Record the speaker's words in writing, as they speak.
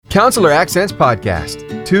Counselor Accents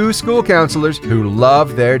Podcast. Two school counselors who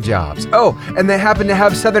love their jobs. Oh, and they happen to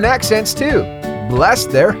have Southern accents too. Bless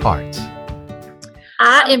their hearts.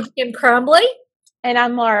 I am Kim Crumbly. And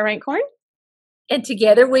I'm Laura Rankhorn. And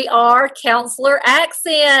together we are Counselor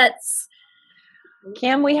Accents.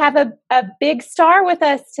 Kim, we have a big star with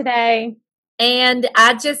us today. And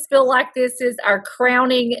I just feel like this is our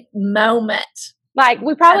crowning moment. Like,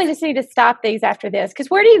 we probably just need to stop these after this. Because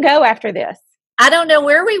where do you go after this? I don't know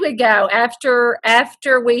where we would go after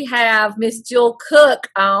we have Miss Jill Cook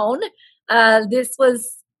on. This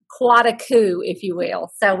was quite a coup, if you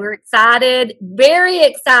will. So we're excited, very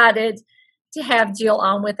excited to have Jill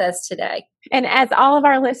on with us today. And as all of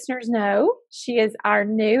our listeners know, she is our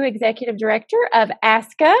new executive director of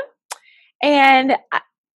ASCA. And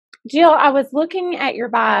Jill, I was looking at your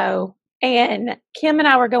bio, and Kim and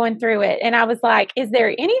I were going through it, and I was like, is there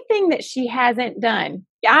anything that she hasn't done?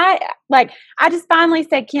 I just finally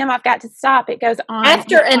said, Kim, I've got to stop. It goes on.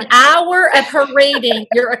 After an hour of her reading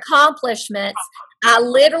your accomplishments, I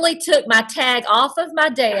literally took my tag off of my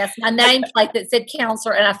desk, my nameplate that said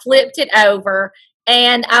counselor, and I flipped it over.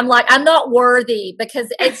 And I'm like, I'm not worthy, because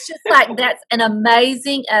it's just like, that's an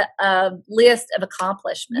amazing list of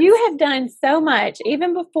accomplishments. You have done so much,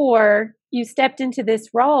 even before you stepped into this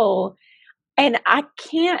role. And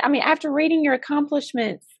after reading your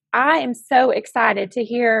accomplishments, I am so excited to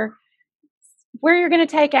hear where you're going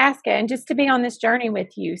to take ASCA and just to be on this journey with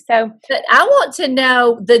you. So, but I want to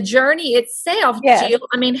know the journey itself, yes. Jill.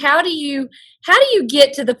 I mean, how do you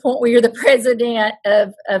get to the point where you're the president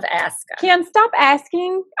of ASCA? Kim, stop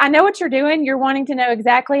asking. I know what you're doing. You're wanting to know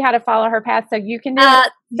exactly how to follow her path so you can do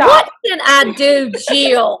it. What can I do,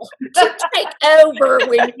 Jill, to take over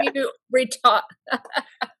when you retire?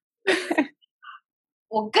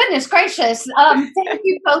 Well, goodness gracious. Thank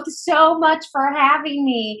you both so much for having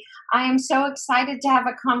me. I am so excited to have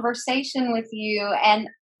a conversation with you, and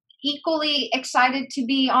equally excited to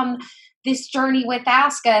be on this journey with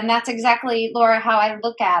ASCA. And that's exactly, Laura, how I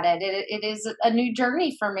look at it. It is a new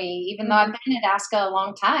journey for me, even though I've been at ASCA a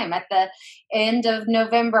long time. At the end of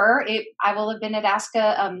November, I will have been at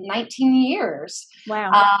ASCA 19 years.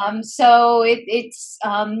 Wow. So it's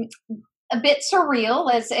a bit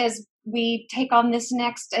surreal as we take on this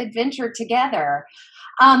next adventure together.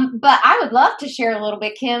 But I would love to share a little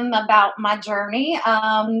bit, Kim, about my journey,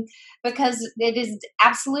 because it is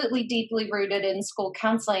absolutely deeply rooted in school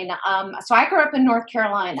counseling. So I grew up in North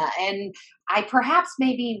Carolina, and I perhaps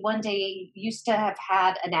maybe one day used to have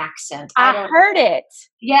had an accent. I heard it.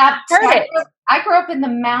 Yeah. Heard it. I grew up in the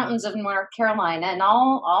mountains of North Carolina, and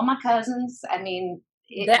all my cousins, I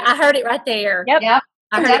heard it right there. Yep.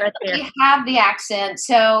 I heard it right there. You have the accent.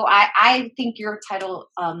 So I think your title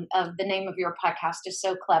of the name of your podcast is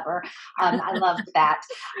so clever. I loved that.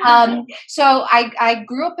 So I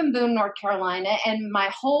grew up in Boone, North Carolina, and my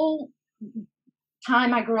whole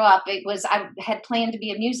time I grew up, I had planned to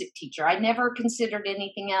be a music teacher. I never considered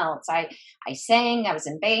anything else. I sang, I was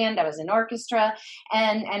in band, I was in orchestra,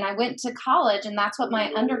 and I went to college, and that's what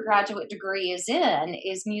my undergraduate degree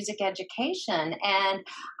is music education. And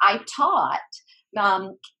I taught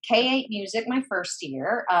K-8 music my first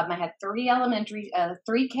year. I had three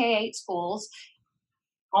K-8 schools,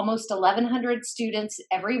 almost 1,100 students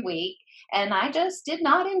every week. And I just did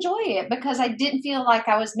not enjoy it because I didn't feel like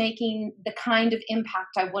I was making the kind of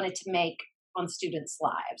impact I wanted to make on students'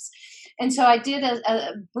 lives. And so I did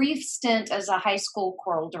a brief stint as a high school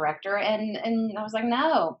choral director, and I was like,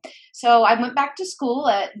 no. So I went back to school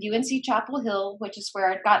at UNC Chapel Hill, which is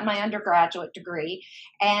where I'd gotten my undergraduate degree,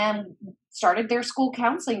 and started their school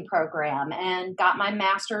counseling program and got my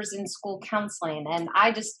master's in school counseling. And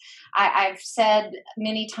I've said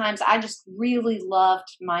many times, I just really loved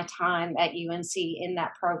my time at UNC in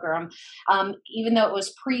that program. Even though it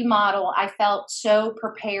was pre-model, I felt so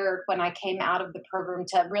prepared when I came out of the program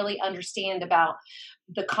to really understand about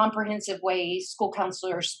the comprehensive ways school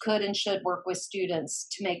counselors could and should work with students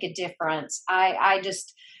to make a difference. I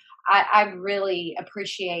really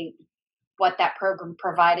appreciate what that program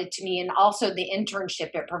provided to me, and also the internship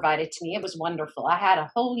it provided to me. It was wonderful. I had a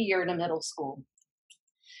whole year in a middle school.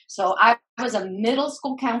 So I was a middle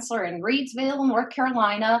school counselor in Reidsville, North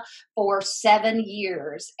Carolina for 7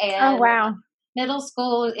 years. And oh, wow. Middle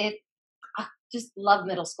school, I just love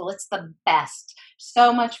middle school. It's the best.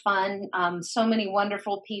 So much fun. So many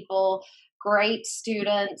wonderful people, great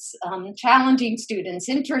students, challenging students,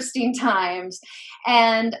 interesting times.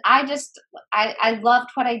 And I loved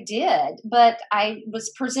what I did, but I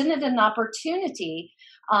was presented an opportunity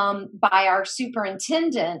by our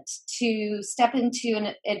superintendent to step into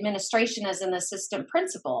an administration as an assistant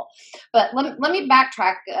principal. But let me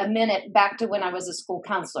backtrack a minute back to when I was a school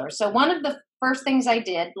counselor. So one of the first things I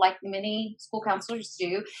did, like many school counselors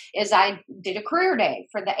do, is I did a career day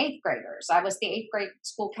for the 8th graders. I was the 8th grade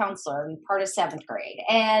school counselor and part of 7th grade.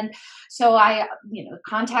 And so I,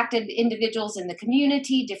 contacted individuals in the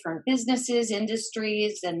community, different businesses,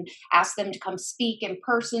 industries, and asked them to come speak in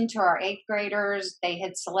person to our 8th graders. They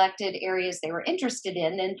had selected areas they were interested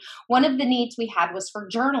in. And one of the needs we had was for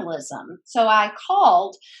journalism. So I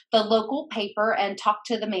called the local paper and talked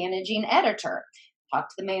to the managing editor.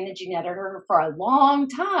 Talked to the managing editor for a long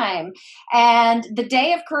time. And the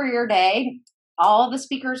day of career day, all the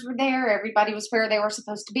speakers were there. Everybody was where they were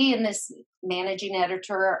supposed to be. And this managing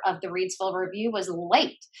editor of the Reidsville Review was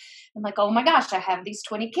late. I'm like, oh my gosh, I have these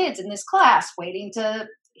 20 kids in this class waiting to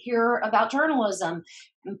hear about journalism.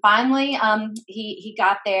 And finally, he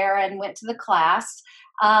got there and went to the class.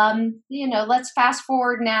 Let's fast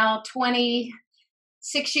forward now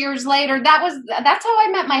 26 years later. That's how I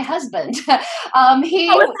met my husband. I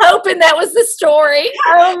was hoping that was the story.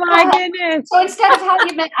 Oh my goodness. So instead of how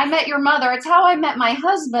I met your mother, it's how I met my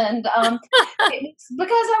husband. It's because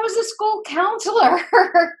I was a school counselor.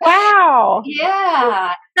 Wow.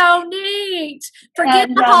 Yeah. So neat. Forget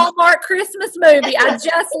the Hallmark Christmas movie. I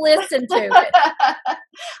just listened to it.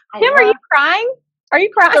 Kim, are you crying? Are you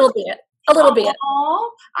crying? A little bit.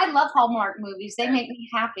 I love Hallmark movies. They make me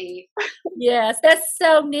happy. Yes, that's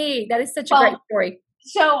so neat. That is such a great story.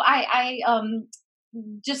 So I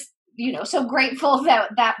just, so grateful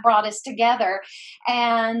that brought us together.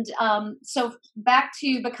 And so back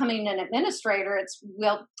to becoming an administrator,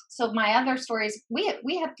 so my other stories, we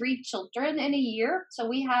had 3 children in a year. So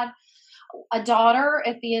we had a daughter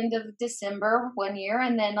at the end of December one year,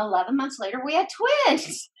 and then 11 months later, we had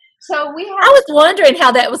twins. So I was wondering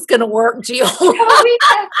how that was going to work, Jill. So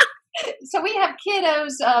we have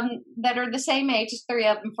kiddos that are the same age, 3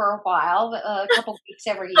 of them for a while, a couple weeks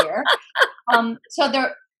every year. So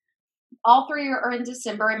they're all 3 are in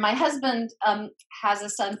December, and my husband has a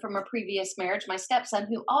son from a previous marriage, my stepson,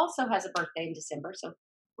 who also has a birthday in December. So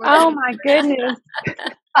oh my goodness!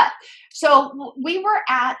 So we were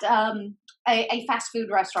at a fast food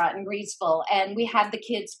restaurant in Reidsville, and we had the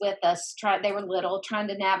kids with us. They were little, trying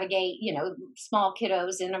to navigate, small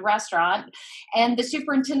kiddos in a restaurant. And the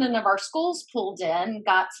superintendent of our schools pulled in,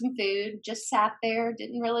 got some food, just sat there,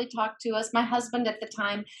 didn't really talk to us. My husband at the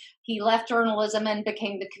time, he left journalism and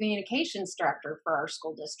became the communications director for our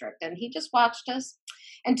school district. And he just watched us.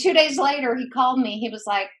 And 2 days later, he called me. He was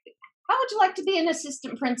like, how would you like to be an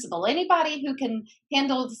assistant principal? Anybody who can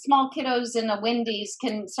handle small kiddos in a Wendy's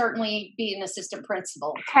can certainly be an assistant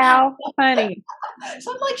principal. How funny.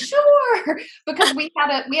 So I'm like, sure, because we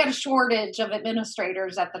had a shortage of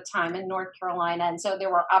administrators at the time in North Carolina, and so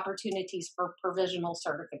there were opportunities for provisional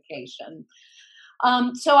certification.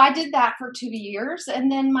 So I did that for 2 years,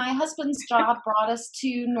 and then my husband's job brought us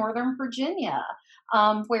to Northern Virginia,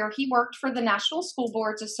 where he worked for the National School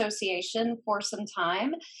Boards Association for some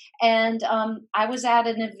time. And I was at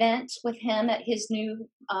an event with him at his new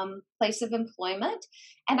place of employment.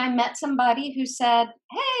 And I met somebody who said,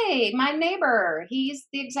 hey, my neighbor, he's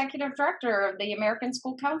the executive director of the American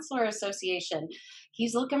School Counselor Association.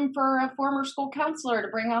 He's looking for a former school counselor to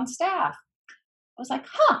bring on staff. I was like,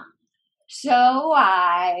 huh. So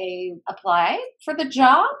I applied for the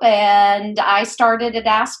job, and I started at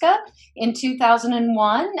ASCA in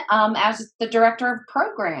 2001 as the director of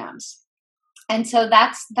programs. And so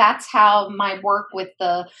that's how my work with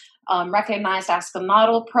the recognized ASCA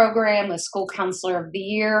model program, the School Counselor of the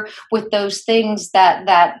Year, with those things that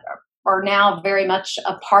are now very much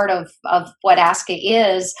a part of what ASCA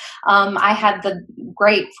is. I had the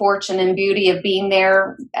great fortune and beauty of being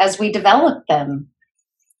there as we developed them.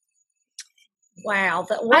 Wow.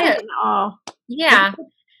 Yeah.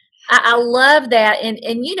 I love that. And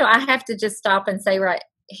I have to just stop and say right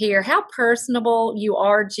here how personable you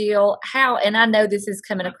are, Jill. And I know this is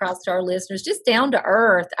coming across to our listeners, just down to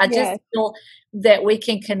earth. I just feel that we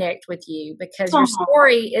can connect with you because your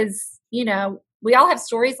story is, we all have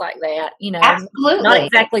stories like that, Absolutely. Not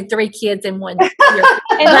exactly 3 kids in one year.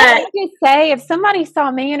 And let me just say, if somebody saw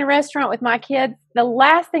me in a restaurant with my kids, the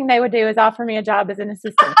last thing they would do is offer me a job as an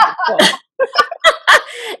assistant principal.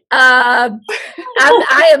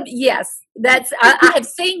 I am, yes, I have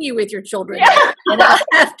seen you with your children, and I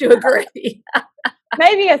have to agree.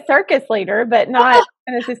 Maybe a circus leader, but not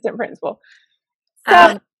an assistant principal. So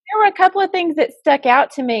there were a couple of things that stuck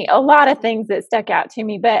out to me, a lot of things that stuck out to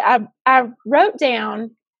me, but I wrote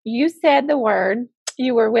down, you said the word,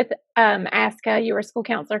 you were with ASCA, you were a school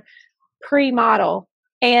counselor, pre-model.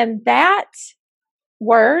 And that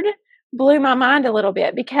word blew my mind a little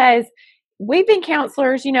bit, because we've been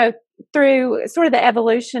counselors, through sort of the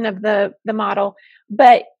evolution of the model,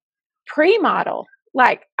 but pre-model,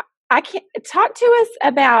 like, I can't talk to us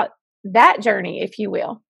about that journey, if you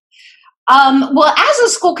will. Well, as a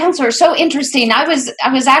school counselor, so interesting. I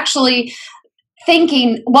was actually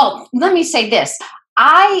thinking, well, let me say this.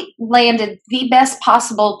 I landed the best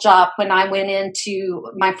possible job when I went into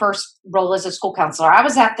my first role as a school counselor. I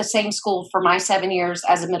was at the same school for my 7 years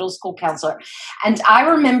as a middle school counselor. And I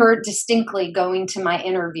remember distinctly going to my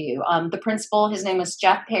interview. The principal, his name was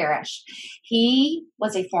Jeff Parrish. He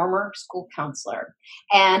was a former school counselor.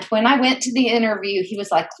 And when I went to the interview, he was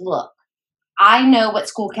like, look, I know what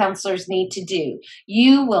school counselors need to do.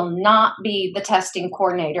 You will not be the testing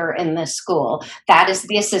coordinator in this school. That is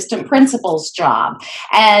the assistant principal's job.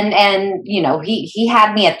 And he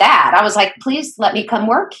had me at that. I was like, please let me come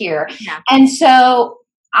work here. Yeah. And so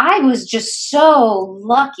I was just so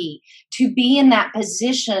lucky to be in that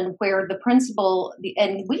position where the principal,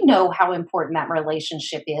 and we know how important that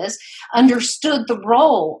relationship is, understood the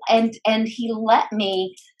role, and he let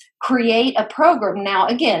me create a program. Now,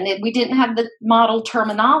 again, we didn't have the model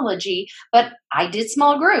terminology, but I did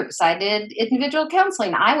small groups. I did individual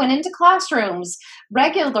counseling. I went into classrooms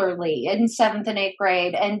regularly in 7th and 8th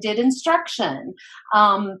grade and did instruction.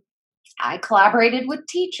 I collaborated with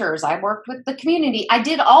teachers. I worked with the community. I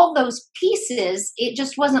did all those pieces. It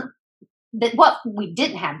just wasn't that what we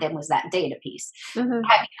didn't have then was that data piece. Mm-hmm.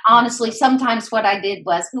 Honestly, sometimes what I did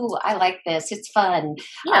was, ooh, I like this. It's fun.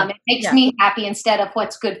 Yeah. It makes me happy instead of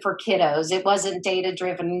what's good for kiddos. It wasn't data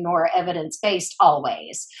driven nor evidence based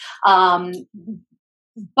always. But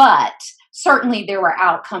certainly there were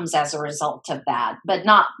outcomes as a result of that, but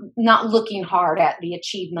not looking hard at the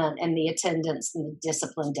achievement and the attendance and the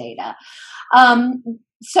discipline data.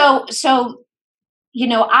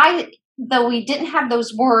 Though we didn't have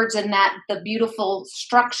those words and the beautiful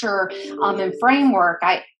structure and framework,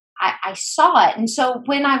 I saw it. And so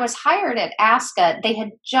when I was hired at ASCA, they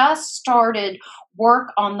had just started work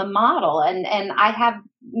on the model. And I have,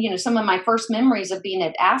 some of my first memories of being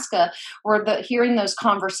at ASCA were hearing those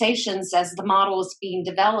conversations as the model was being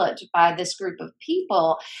developed by this group of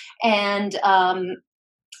people. And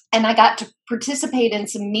I got to participate in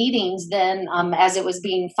some meetings then as it was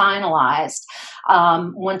being finalized.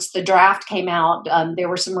 Once the draft came out, there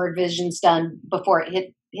were some revisions done before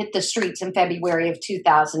it hit the streets in February of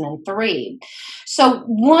 2003. So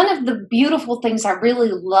one of the beautiful things I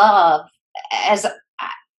really love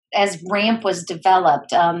as RAMP was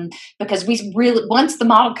developed, because we really, once the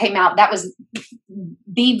model came out, that was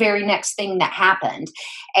the very next thing that happened.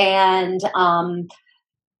 And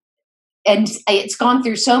it's gone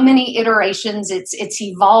through so many iterations. It's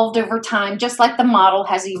evolved over time, just like the model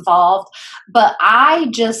has evolved. But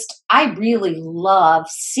I really love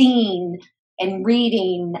seeing and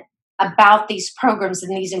reading about these programs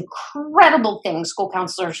and these incredible things school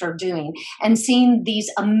counselors are doing, and seeing these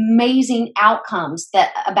amazing outcomes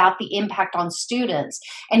about the impact on students,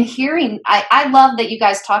 and hearing. I love that you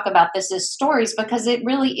guys talk about this as stories, because it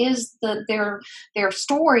really is their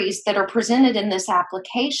stories that are presented in this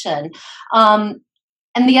application. And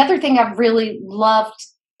the other thing I've really loved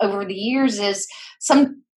over the years is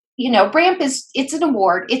RAMP it's an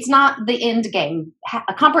award. It's not the end game.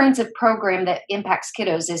 A comprehensive program that impacts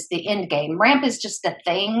kiddos is the end game. RAMP is just a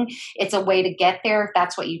thing. It's a way to get there if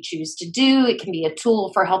that's what you choose to do. It can be a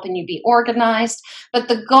tool for helping you be organized. But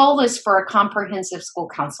the goal is for a comprehensive school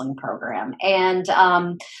counseling program. And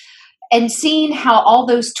seeing how all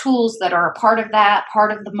those tools that are a part of that,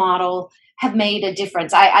 part of the model, have made a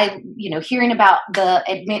difference. Hearing about the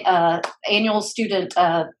annual student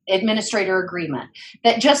administrator agreement,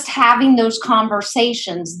 that just having those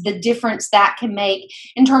conversations, the difference that can make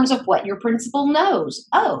in terms of what your principal knows.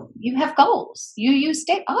 Oh, you have goals. You use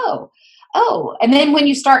data. Oh. And then when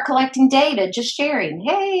you start collecting data, just sharing,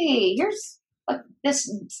 hey, here's what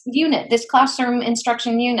this unit, this classroom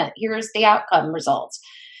instruction unit, here's the outcome results.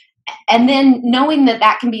 And then knowing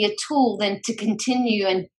that can be a tool then to continue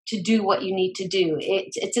and to do what you need to do.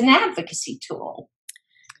 It's an advocacy tool.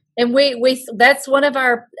 And we that's one of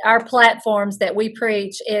our platforms that we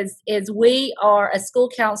preach is we are a school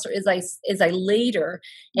counselor is a leader,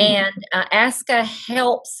 and ASCA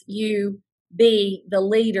helps you be the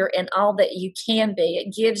leader in all that you can be.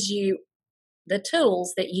 It gives you the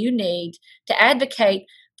tools that you need to advocate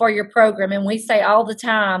for your program. And we say all the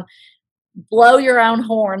time, blow your own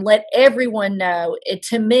horn, let everyone know.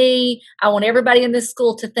 To me, I want everybody in this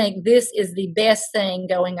school to think this is the best thing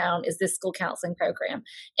going on, is this school counseling program.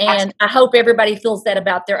 And I hope everybody feels that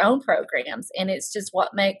about their own programs. And it's just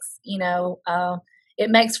what makes, it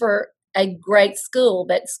makes for a great school.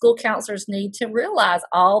 But school counselors need to realize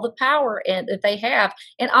all the power that they have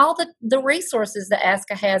and all the resources that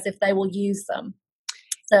ASCA has if they will use them.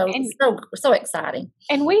 So exciting.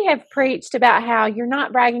 And we have preached about how you're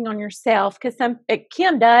not bragging on yourself, because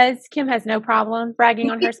Kim does. Kim has no problem bragging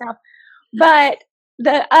on herself. But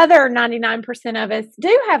the other 99% of us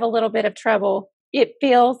do have a little bit of trouble. It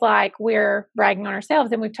feels like we're bragging on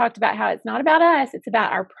ourselves. And we've talked about how it's not about us, it's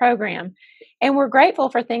about our program. And we're grateful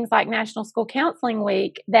for things like National School Counseling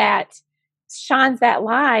Week that shines that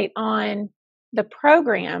light on the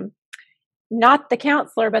program, not the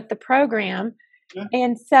counselor, but the program. Mm-hmm.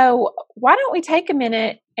 And so why don't we take a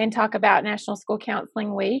minute and talk about National School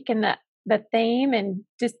Counseling Week and the theme and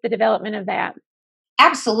just the development of that?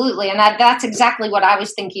 Absolutely. And that's exactly what I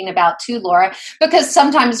was thinking about too, Laura, because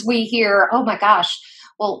sometimes we hear, oh my gosh,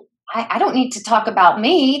 well, I don't need to talk about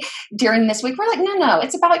me during this week. We're like, no,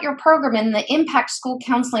 it's about your program and the impact school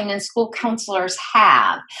counseling and school counselors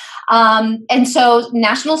have. And so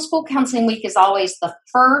National School Counseling Week is always the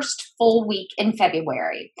first full week in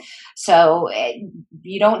February. So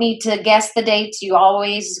you don't need to guess the dates. You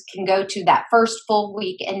always can go to that first full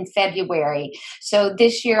week in February. So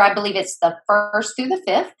this year, I believe it's the 1st through the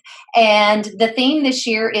 5th. And the theme this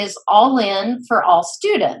year is All In for All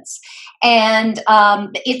Students. And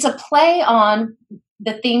it's a play on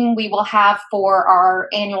the theme we will have for our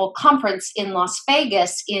annual conference in Las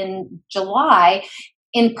Vegas in July,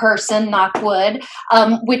 in person, knock wood,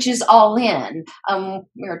 which is All In.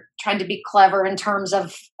 We're trying to be clever in terms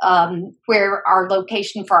of where our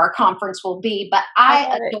location for our conference will be, but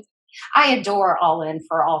I adore All In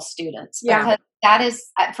for All Students. Yeah. Because that is,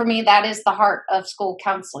 for me, that is the heart of school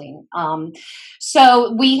counseling.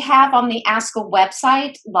 So we have on the ASCA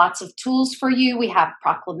website lots of tools for you. We have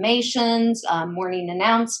proclamations, morning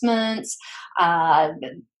announcements,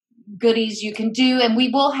 goodies you can do, and we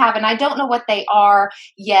will have, and I don't know what they are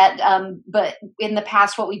yet, but in the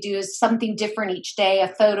past what we do is something different each day, a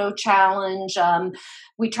photo challenge.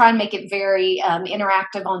 We try and make it very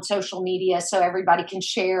interactive on social media so everybody can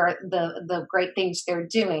share the great things they're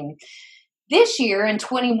doing. This year in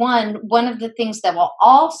 21, one of the things that will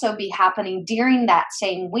also be happening during that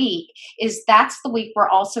same week is that's the week we're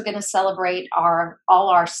also going to celebrate all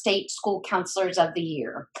our state school counselors of the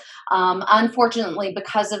year. Unfortunately,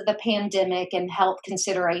 because of the pandemic and health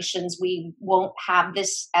considerations, we won't have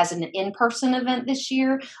this as an in-person event this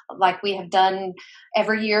year like we have done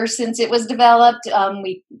every year since it was developed.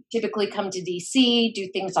 We typically come to DC, do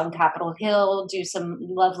things on Capitol Hill, do some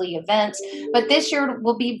lovely events, but this year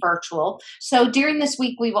will be virtual. So during this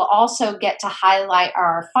week, we will also get to highlight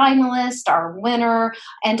our finalist, our winner,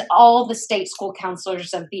 and all the state school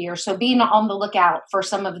counselors of the year. So being on the lookout for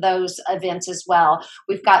some of those events as well.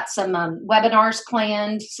 We've got some webinars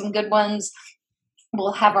planned, some good ones.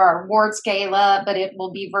 We'll have our awards gala, but it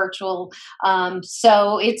will be virtual.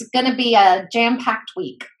 So it's going to be a jam-packed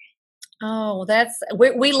week. Oh,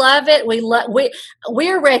 we love it.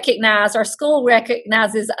 We're recognized. Our school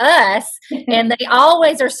recognizes us, and they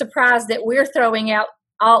always are surprised that we're throwing out.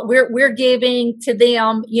 We're giving to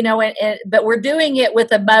them, but we're doing it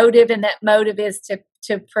with a motive, and that motive is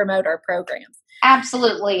to promote our programs.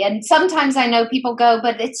 Absolutely. And sometimes I know people go,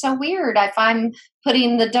 but it's so weird if I'm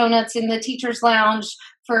putting the donuts in the teacher's lounge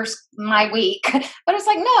for my week. But it's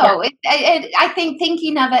like, no, yeah. I think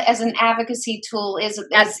thinking of it as an advocacy tool is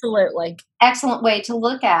absolutely excellent way to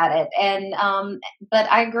look at it. And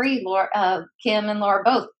but I agree, Laura, Kim and Laura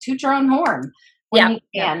both toot your own horn when you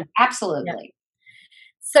can. Yeah. Absolutely. Yeah.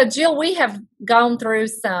 So Jill, we have gone through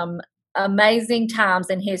some amazing times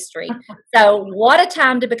in history. So what a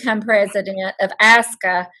time to become president of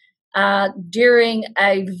ASCA during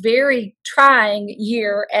a very trying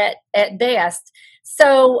year at best.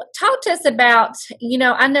 So talk to us about,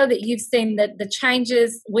 I know that you've seen the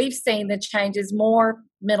changes, we've seen the changes, more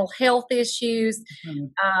mental health issues,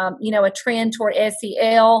 a trend toward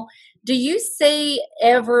SEL. Do you see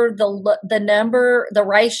ever the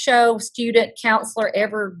ratio student counselor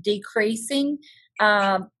ever decreasing?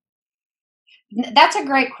 That's a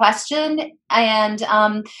great question. And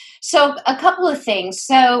so a couple of things.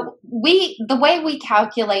 So the way we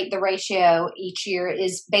calculate the ratio each year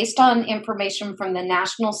is based on information from the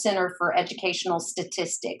National Center for Educational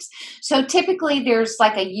Statistics. So typically there's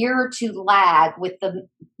like a year or two lag with the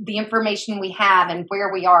information we have and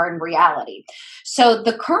where we are in reality. So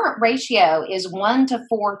the current ratio is 1 to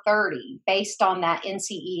 430 based on that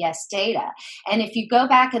NCES data. And if you go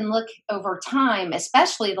back and look over time,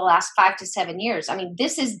 especially the last 5 to 7 years, I mean,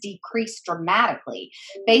 this is decreased dramatically. dramatically.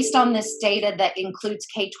 Based on this data that includes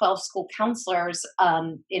K-12 school counselors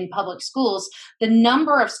in public schools, the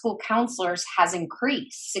number of school counselors has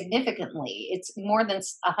increased significantly. It's more than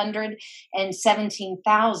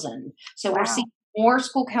 117,000. So we're seeing more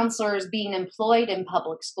school counselors being employed in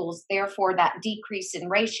public schools, therefore that decrease in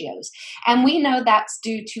ratios. And we know that's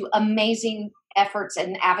due to amazing efforts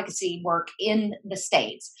and advocacy work in the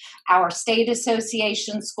states. Our state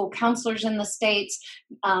association, school counselors in the states,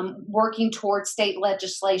 working towards state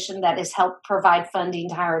legislation that has helped provide funding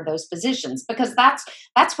to hire those positions, because that's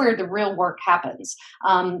where the real work happens.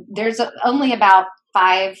 There's only about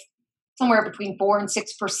somewhere between 4 and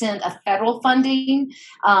 6% of federal funding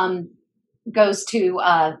goes to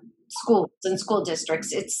schools and school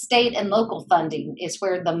districts. It's state and local funding is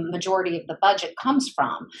where the majority of the budget comes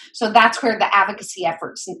from. So that's where the advocacy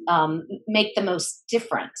efforts make the most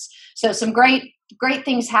difference. So some great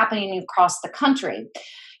things happening across the country.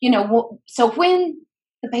 So when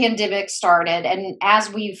the pandemic started, and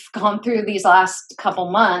as we've gone through these last couple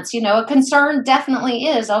months, a concern definitely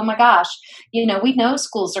is, oh my gosh, we know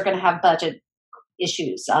schools are going to have budget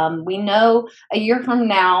issues. We know a year from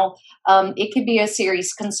now, it could be a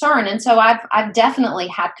serious concern. And so I've definitely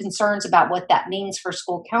had concerns about what that means for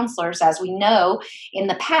school counselors. As we know in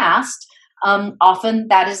the past, often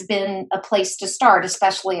that has been a place to start,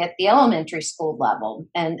 especially at the elementary school level.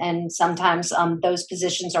 And sometimes those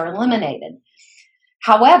positions are eliminated.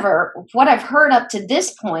 However, what I've heard up to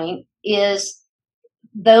this point is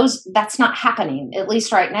that's not happening, at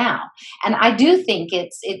least right now. And I do think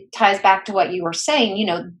it ties back to what you were saying.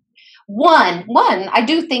 One, I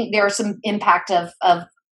do think there's some impact of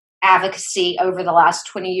advocacy over the last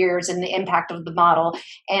 20 years and the impact of the model,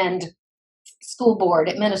 and school board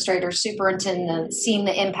administrators, superintendents seeing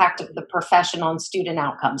the impact of the profession on student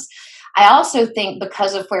outcomes. I also think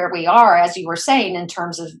because of where we are, as you were saying, in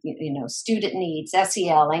terms of student needs,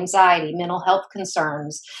 SEL, anxiety, mental health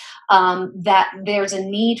concerns, that there's a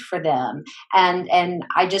need for them. And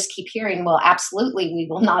I just keep hearing, well, absolutely, we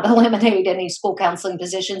will not eliminate any school counseling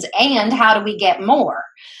positions. And how do we get more?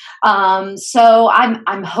 So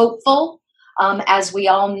I'm hopeful as we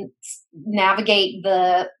all navigate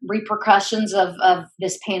the repercussions of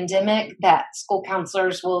this pandemic that school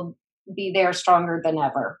counselors will be there stronger than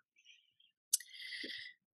ever.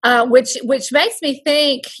 Which makes me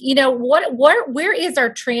think, where is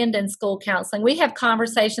our trend in school counseling? We have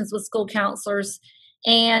conversations with school counselors,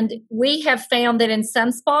 and we have found that in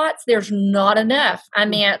some spots there's not enough. I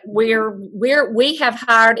mean, we have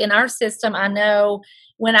hired in our system. I know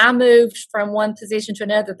when I moved from one position to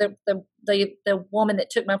another, the woman that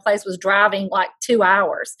took my place was driving like 2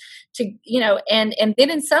 hours to, and then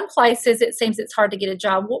in some places it seems it's hard to get a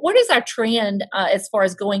job. What is our trend as far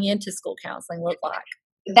as going into school counseling look like?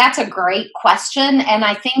 That's a great question. And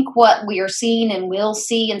I think what we are seeing and will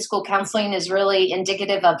see in school counseling is really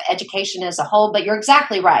indicative of education as a whole. But you're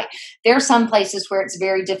exactly right. There are some places where it's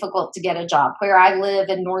very difficult to get a job. Where I live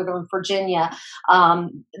in Northern Virginia,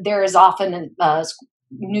 there is often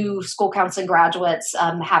new school counseling graduates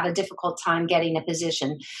have a difficult time getting a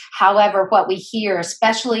position. However, what we hear,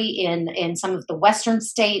 especially in some of the western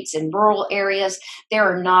states and rural areas, there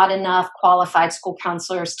are not enough qualified school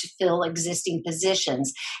counselors to fill existing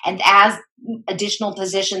positions. And as additional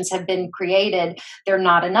positions have been created, they're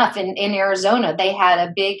not enough. In Arizona, they had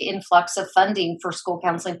a big influx of funding for school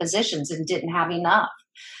counseling positions and didn't have enough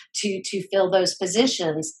to fill those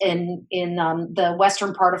positions. In the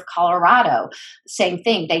western part of Colorado, same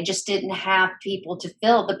thing. They just didn't have people to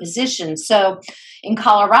fill the positions. So in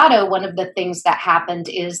Colorado, one of the things that happened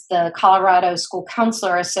is the Colorado School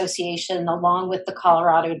Counselor Association, along with the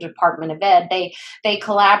Colorado Department of Ed, they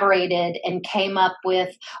collaborated and came up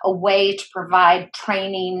with a way to provide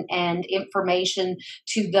training and information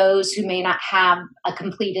to those who may not have a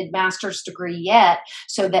completed master's degree yet,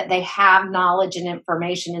 so that they have knowledge and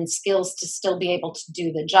information and skills to still be able to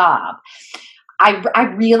do the job.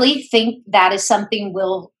 I really think that is something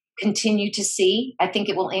we'll continue to see. I think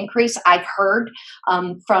it will increase. I've heard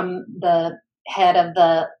from the head of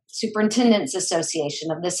the Superintendents Association,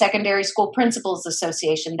 of the Secondary School Principals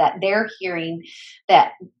Association, that they're hearing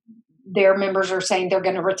that their members are saying they're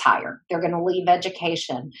going to retire. They're going to leave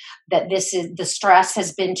education, that the stress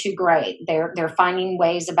has been too great. They're finding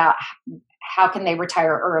ways about how can they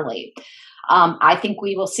retire early. I think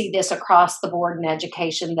we will see this across the board in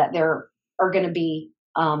education, that there are going to be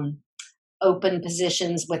open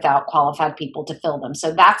positions without qualified people to fill them.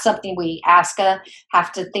 So that's something we, ASCA,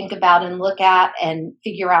 have to think about and look at and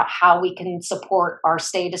figure out how we can support our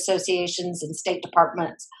state associations and state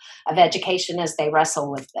departments of education as they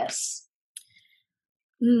wrestle with this.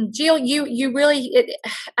 Jill, you really,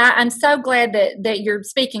 I'm so glad that you're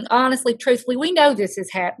speaking honestly, truthfully. We know this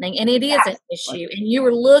is happening, and it is an issue. And you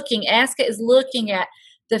are looking, ASCA is looking at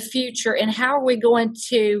the future and how are we going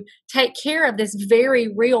to take care of this very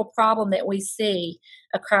real problem that we see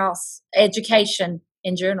across education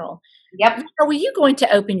in general. Yep. Were you going to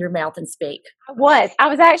open your mouth and speak? I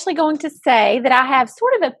was actually going to say that I have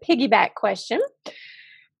sort of a piggyback question.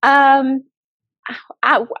 In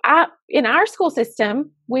our school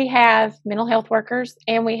system, we have mental health workers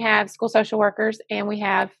and we have school social workers and we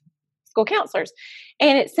have school counselors.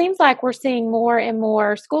 And it seems like we're seeing more and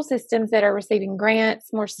more school systems that are receiving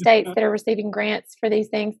grants, more states that are receiving grants for these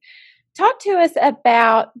things. Talk to us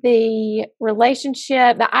about the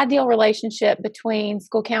relationship, the ideal relationship between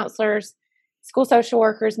school counselors, school social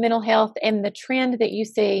workers, mental health, and the trend that you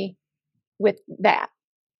see with that.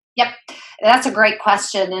 Yep, that's a great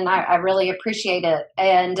question, and I really appreciate it.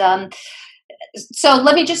 And so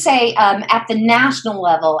let me just say, at the national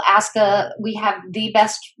level, ASCA, we have the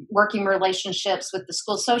best working relationships with the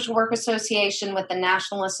School Social Work Association, with the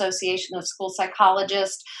National Association of School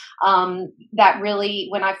Psychologists. That really,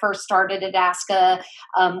 when I first started at ASCA,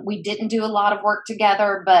 we didn't do a lot of work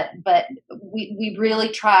together, but we really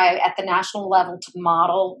try at the national level to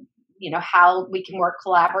model how we can work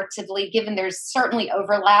collaboratively, given there's certainly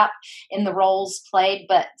overlap in the roles played,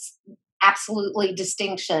 but absolutely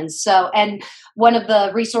distinctions. So, and one of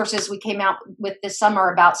the resources we came out with this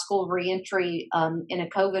summer about school reentry in a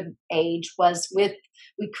COVID age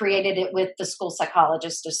we created it with the School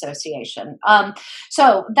Psychologist Association.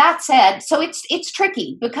 So that said, so it's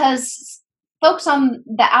tricky because folks on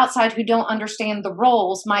the outside who don't understand the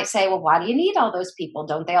roles might say, well, why do you need all those people?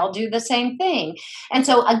 Don't they all do the same thing? And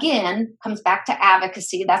so again, comes back to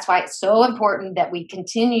advocacy. That's why it's so important that we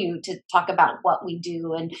continue to talk about what we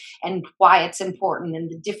do and why it's important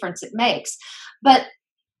and the difference it makes. But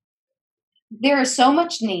there is so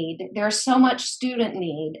much need. There's so much student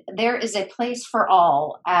need. There is a place for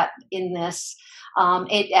all in this.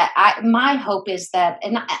 My hope is that,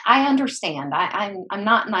 and I understand, I'm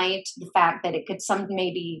not naive to the fact that it could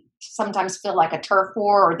sometimes feel like a turf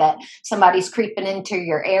war or that somebody's creeping into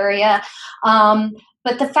your area.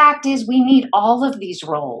 But the fact is we need all of these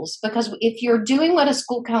roles, because if you're doing what a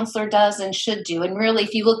school counselor does and should do, and really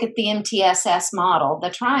if you look at the MTSS model, the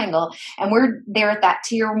triangle, and we're there at that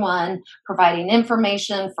tier 1, providing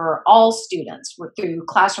information for all students. We're through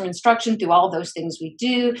classroom instruction, through all those things we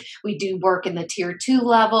do. We do work in the tier 2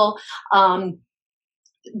 level.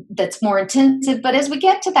 That's more intensive. But as we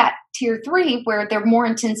get to that tier 3, where there are more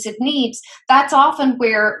intensive needs, that's often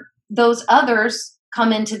where those others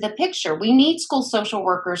come into the picture. We need school social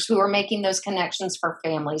workers who are making those connections for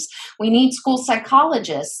families. We need school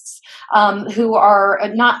psychologists who are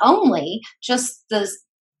not only just the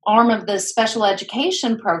arm of the special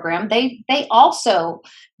education program, they also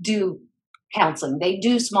do counseling. They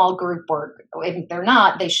do small group work. If they're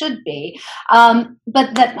not, they should be. But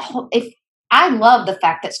I love the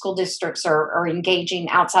fact that school districts are engaging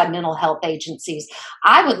outside mental health agencies.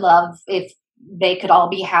 I would love if they could all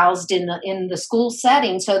be housed in the school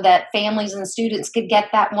setting so that families and students could get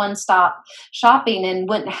that one-stop shopping and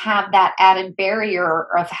wouldn't have that added barrier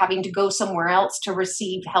of having to go somewhere else to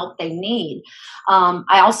receive help they need.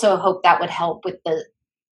 I also hope that would help with the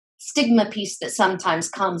stigma piece that sometimes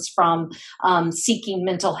comes from seeking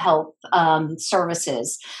mental health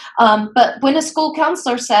services. But when a school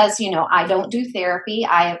counselor says, I don't do therapy,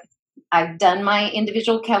 I've done my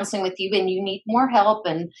individual counseling with you and you need more help,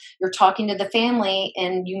 and you're talking to the family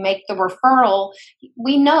and you make the referral,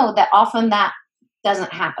 we know that often that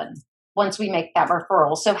doesn't happen once we make that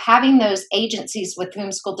referral. So having those agencies with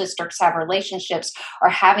whom school districts have relationships or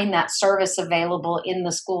having that service available in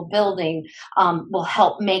the school building will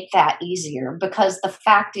help make that easier, because the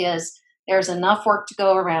fact is there's enough work to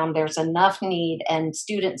go around, there's enough need, and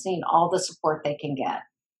students need all the support they can get.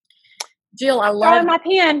 Jill, I love my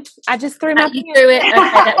pen. I just threw my pen. You threw it. Okay,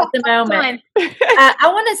 that was the moment. I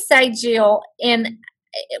want to say, Jill,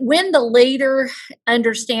 when the leader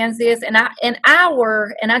understands this, and I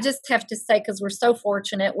just have to say, because we're so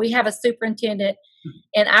fortunate, we have a superintendent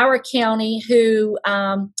in our county who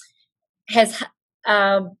has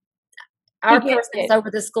our person's over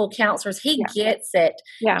the school counselors. He gets it.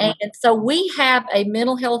 Yeah. And so we have a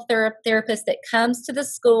mental health therapist that comes to the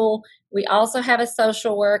school. We also have a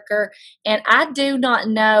social worker. And I do not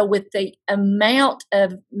know, with the amount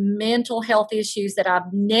of mental health issues that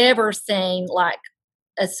I've never seen, like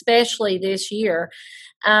especially this year,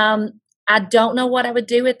 I don't know what I would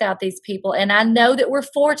do without these people. And I know that we're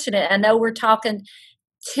fortunate. I know we're talking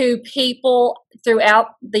to people throughout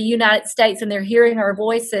the United States and they're hearing our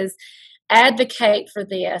voices. advocate for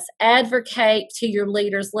this, advocate to your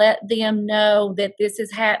leaders, let them know that this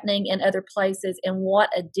is happening in other places and what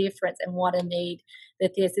a difference and what a need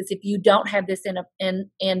that this is if you don't have this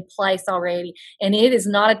in place already. And it is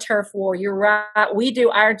not a turf war. You're right. We do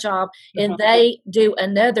our job and they do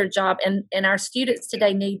another job. And our students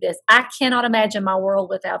today need this. I cannot imagine my world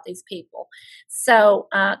without these people. So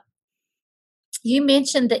you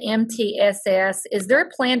mentioned the MTSS. Is there a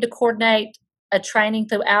plan to coordinate a training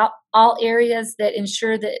throughout all areas that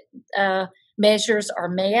ensure that measures are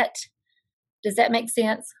met? Does that make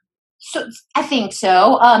sense? So I think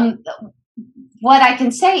so. What I can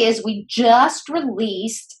say is we just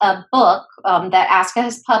released a book that ASCA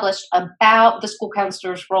has published about the school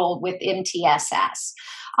counselor's role with MTSS.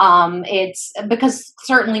 It's because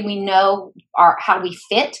certainly we know how we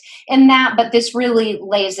fit in that, but this really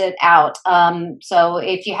lays it out. So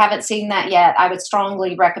if you haven't seen that yet, I would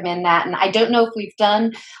strongly recommend that. And I don't know if we've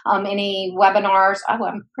done any webinars. Oh,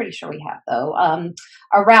 I'm pretty sure we have though,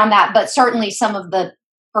 around that, but certainly some of the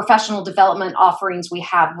professional development offerings we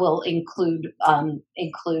have will include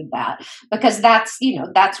that, because that's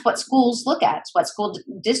what schools look at. It's what school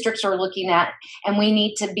districts are looking at, and we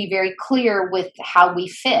need to be very clear with how we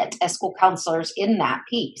fit as school counselors in that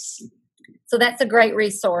piece. So that's a great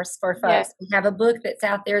resource for folks. Yes. We have a book that's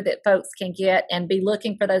out there that folks can get and be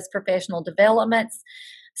looking for those professional developments.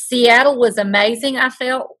 Seattle was amazing, I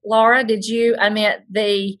felt. Laura, did you? I mean,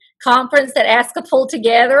 the conference that ASCA pulled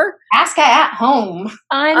together. ASCA at home.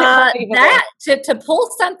 That to pull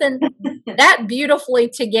something that beautifully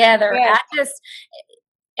together. Yeah.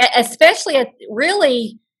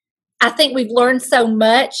 I think we've learned so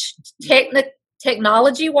much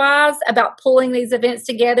technology-wise about pulling these events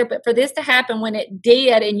together, but for this to happen when it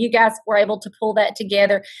did, and you guys were able to pull that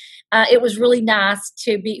together, it was really nice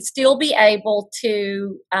to still be able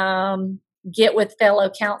to get with fellow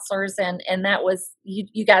counselors, and that was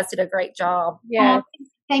you guys did a great job. Yeah.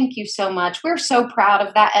 Thank you so much. We're so proud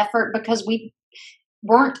of that effort because we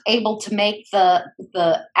weren't able to make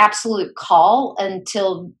the absolute call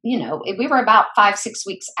until we were about 5-6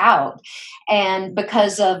 weeks out, and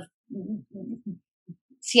because of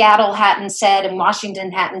Seattle hadn't said and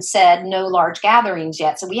Washington hadn't said no large gatherings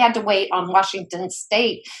yet. So we had to wait on Washington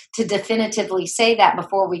State to definitively say that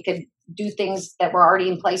before we could do things that were already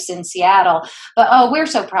in place in Seattle. But we're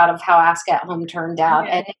so proud of how ASCA at Home turned out.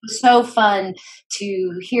 Yeah. And it was so fun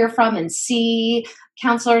to hear from and see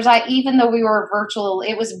counselors. Even though we were virtual,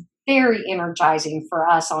 it was very energizing for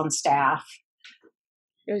us on staff.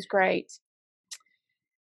 It was great.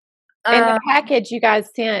 And the package you guys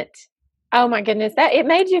sent, oh my goodness, it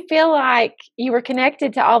made you feel like you were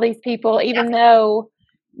connected to all these people, even though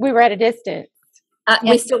we were at a distance.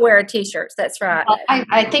 We still wear our T-shirts. That's right.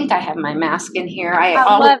 I think I have my mask in here. I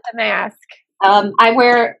love the mask. I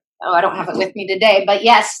wear. I don't have it with me today, but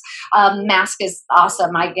yes, mask is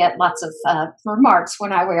awesome. I get lots of remarks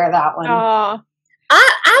when I wear that one. Oh,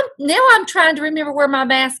 I'm trying to remember where my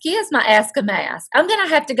mask is. My ASCA mask. I'm gonna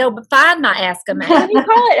have to go find my ASCA mask. can you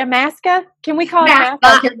call it a maska? Can we call it a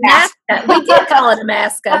maska? Maska. We did call it a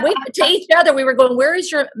maska. To each other, we were going, "Where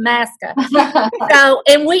is your maska?" So,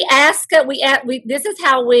 and we ASCA. We this is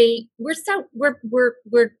how we're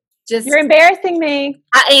just. You're embarrassing me.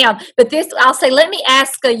 I am, but I'll say, let me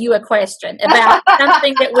ask you a question about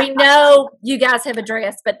something that we know you guys have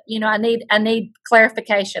addressed, but I need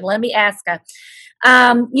clarification. Let me ask her.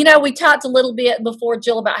 We talked a little bit before,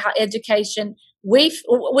 Jill, about how education.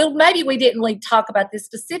 Maybe we didn't really talk about this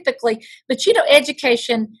specifically, but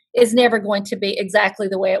education is never going to be exactly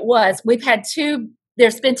the way it was.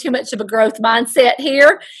 There's been too much of a growth mindset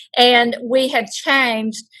here, and we have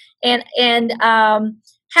changed. And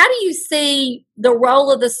how do you see the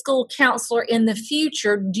role of the school counselor in the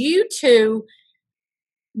future due to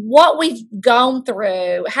what we've gone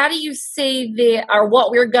through? How do you see what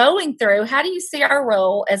we're going through? How do you see our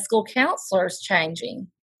role as school counselors changing?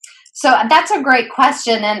 So that's a great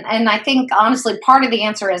question. And I think, honestly, part of the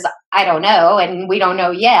answer is I don't know, and we don't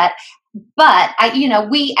know yet. But,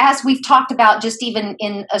 as we've talked about just even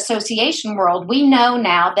in association world, we know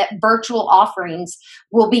now that virtual offerings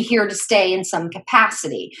will be here to stay in some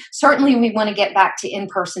capacity. Certainly, we want to get back to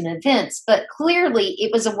in-person events, but clearly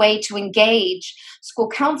it was a way to engage school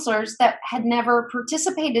counselors that had never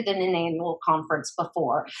participated in an annual conference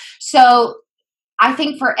before. So I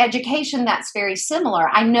think for education, that's very similar.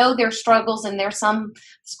 I know there's struggles, and there's some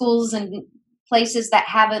schools and places that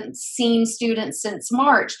haven't seen students since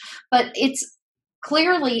March, but it's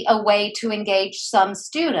clearly a way to engage some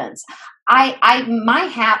students. My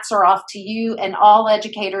hats are off to you and all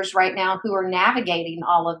educators right now who are navigating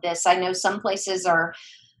all of this. I know some places are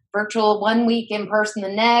virtual one week, in person the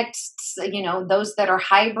next, those that are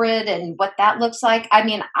hybrid and what that looks like. I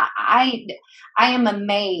mean, I am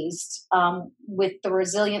amazed with the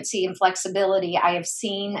resiliency and flexibility I have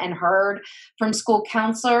seen and heard from school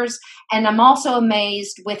counselors. And I'm also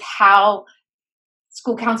amazed with how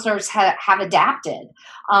school counselors have adapted.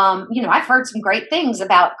 I've heard some great things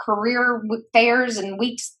about career fairs and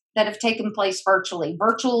weeks that have taken place virtually,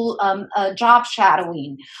 virtual job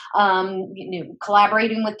shadowing,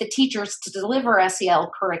 collaborating with the teachers to deliver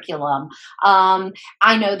SEL curriculum.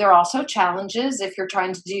 I know there are also challenges if you're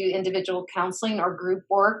trying to do individual counseling or group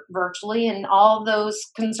work virtually, and all those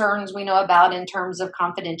concerns we know about in terms of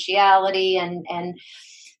confidentiality and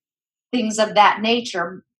things of that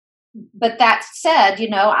nature. But that said,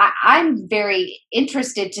 I'm very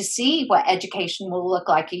interested to see what education will look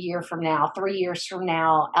like a year from now, 3 years from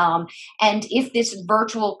now, and if this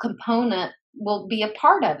virtual component will be a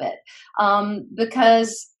part of it,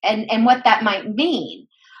 because and what that might mean.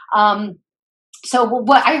 So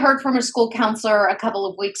what I heard from a school counselor a couple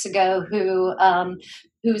of weeks ago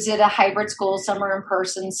who's at a hybrid school, some are in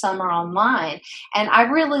person, some are online, and I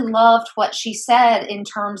really loved what she said in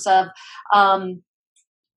terms of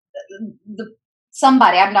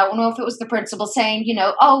somebody, I don't know if it was the principal, saying,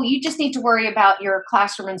 you just need to worry about your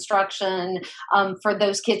classroom instruction for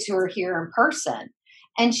those kids who are here in person.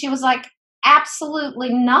 And she was like,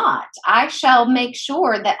 absolutely not. I shall make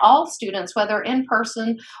sure that all students, whether in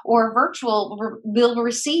person or virtual, will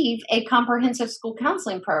receive a comprehensive school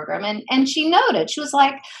counseling program. And she noted, she was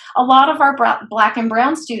like, a lot of our Black and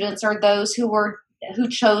brown students are those who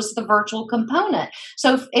chose the virtual component.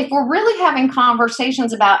 So if we're really having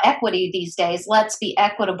conversations about equity these days, let's be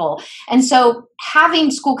equitable. And so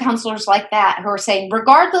having school counselors like that who are saying,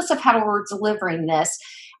 regardless of how we're delivering this,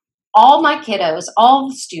 all my kiddos, all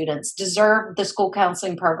the students deserve the school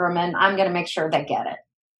counseling program, and I'm going to make sure they get it.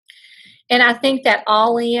 And I think that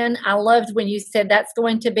all in, I loved when you said that's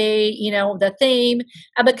going to be, the theme,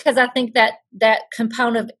 because I think that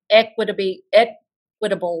component of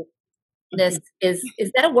equitable is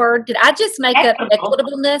that a word? Did I just make up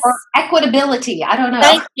equitableness? Or equitability. I don't know.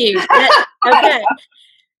 Thank you. Okay.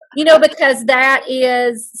 Because that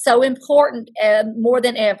is so important more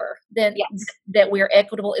than ever that we're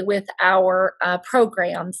equitable with our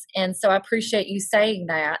programs. And so I appreciate you saying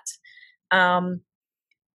that.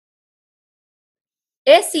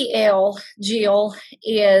 SEL, Jill,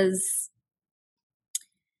 is,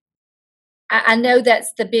 I know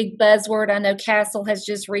that's the big buzzword. I know CASEL has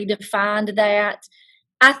just redefined that.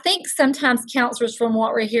 I think sometimes counselors, from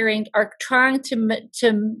what we're hearing, are trying to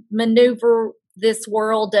maneuver this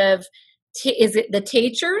world of, is it the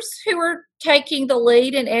teachers who are taking the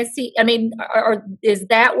lead in SE? I mean, or is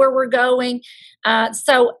that where we're going? And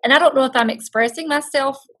I don't know if I'm expressing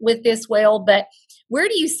myself with this well, but where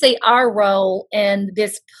do you see our role in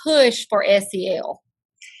this push for SEL?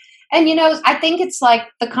 And, I think it's like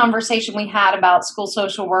the conversation we had about school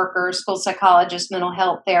social workers, school psychologists, mental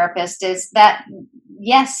health therapists, is that,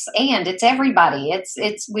 yes, and it's everybody.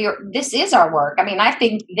 This is our work. I mean, I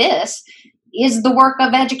think this is the work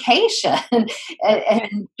of education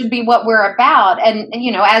and should be what we're about. And,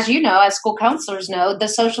 as school counselors know, the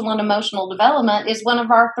social and emotional development is one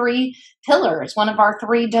of our 3 pillars, one of our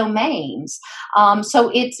 3 domains.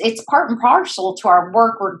 So it's part and parcel to our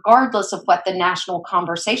work, regardless of what the national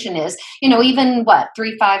conversation is. Even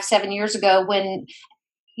 3, 5, 7 years ago, when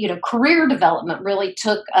career development really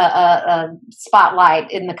took a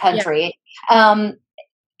spotlight in the country. Yeah.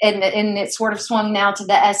 And it sort of swung now to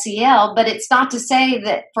the SEL, but it's not to say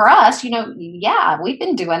that for us, we've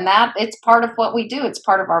been doing that. It's part of what we do. It's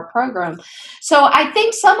part of our program. So I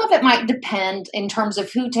think some of it might depend in terms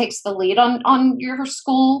of who takes the lead on your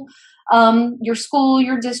school,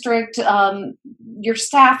 your district, your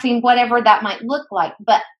staffing, whatever that might look like.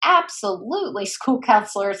 But absolutely, school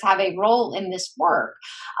counselors have a role in this work.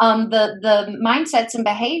 The mindsets and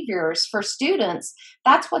behaviors for students,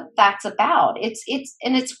 that's what that's about.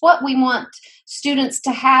 It's what we want students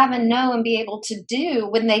to have and know and be able to do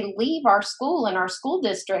when they leave our school and our school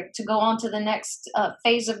district to go on to the next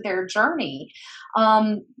phase of their journey.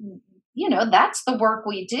 That's the work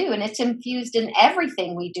we do, and it's infused in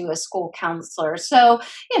everything we do as school counselors. So,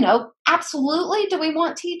 absolutely, do we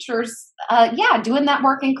want teachers, doing that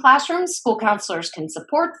work in classrooms? School counselors can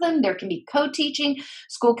support them. There can be co-teaching.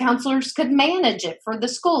 School counselors could manage it for the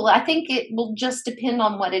school. I think it will just depend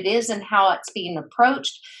on what it is and how it's being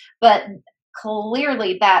approached. But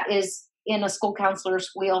clearly that is in a school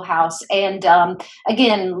counselor's wheelhouse. And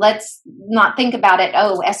again, let's not think about it,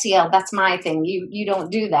 SEL, that's my thing. You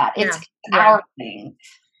don't do that. It's our thing.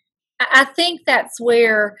 I think that's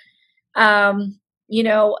where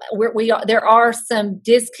there are some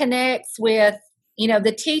disconnects with,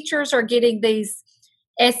 the teachers are getting these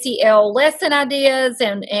SEL lesson ideas,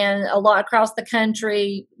 and a lot across the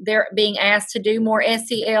country, they're being asked to do more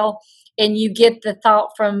SEL. And you get the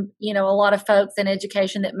thought from, a lot of folks in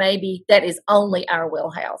education that maybe that is only our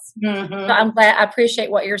wheelhouse. Mm-hmm. So I'm glad, I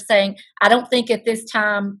appreciate what you're saying. I don't think at this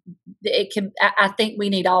time I think we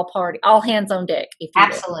need all hands on deck. If you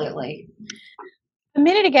Absolutely. will. A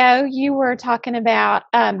minute ago, you were talking about,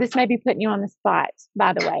 this may be putting you on the spot,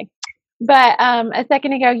 by the way, but a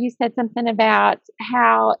second ago, you said something about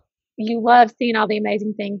how you love seeing all the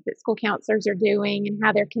amazing things that school counselors are doing and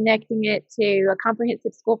how they're connecting it to a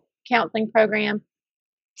comprehensive school counseling program.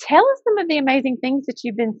 Tell us some of the amazing things that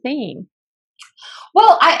you've been seeing.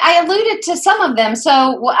 Well, I alluded to some of them.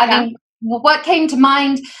 So, I mean, what came to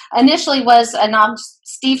mind initially was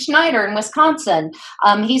Steve Schneider in Wisconsin.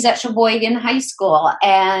 He's at Sheboygan High School,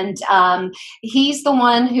 and he's the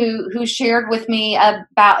one who shared with me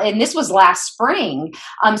about, and this was last spring.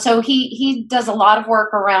 So he does a lot of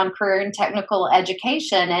work around career and technical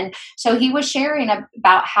education, and so he was sharing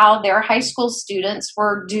about how their high school students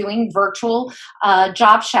were doing virtual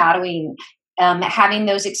job shadowing. Having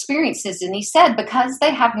those experiences. And he said because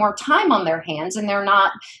they have more time on their hands and they're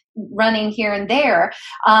not running here and there,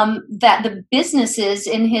 that the businesses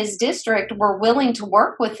in his district were willing to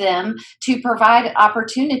work with them to provide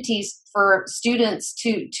opportunities for students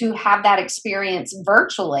to have that experience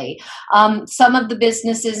virtually. Some of the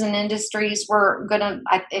businesses and industries were going to,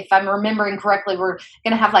 if I'm remembering correctly, we're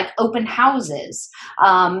going to have like open houses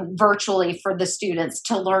virtually for the students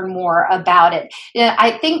to learn more about it.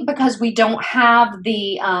 I think because we don't have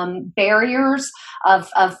the barriers of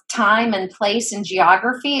time and place and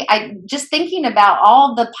geography, I just thinking about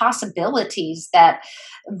all the possibilities that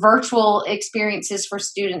virtual experiences for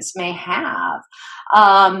students may have.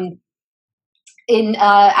 I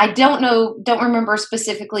don't remember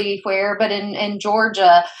specifically where, but in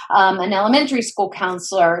Georgia, an elementary school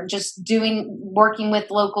counselor just working with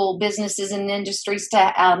local businesses and industries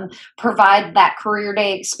to provide that career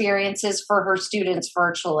day experiences for her students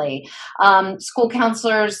virtually. School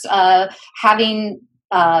counselors having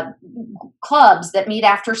clubs that meet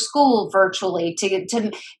after school virtually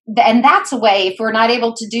and that's a way, if we're not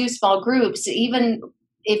able to do small groups, even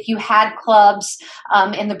if you had clubs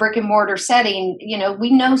in the brick and mortar setting,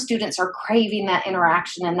 we know students are craving that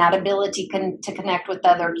interaction and that ability to connect with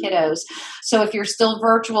other kiddos. So if you're still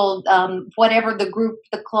virtual, whatever the group,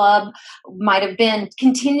 the club might have been,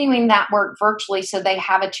 continuing that work virtually so they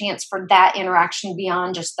have a chance for that interaction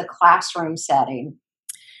beyond just the classroom setting.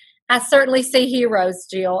 I certainly see heroes,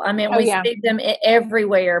 Jill. I mean, we see them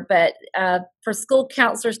everywhere, but for school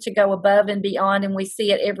counselors to go above and beyond, and we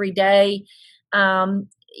see it every day. I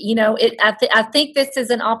think this is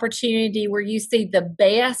an opportunity where you see the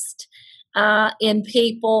best in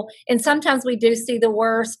people, and sometimes we do see the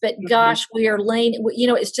worst. But gosh, we are leaning.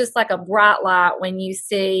 It's just like a bright light when you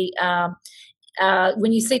see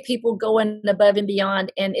people going above and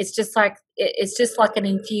beyond, and it's just like an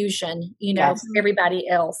infusion, for everybody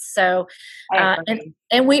else. So,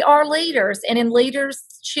 and we are leaders, and in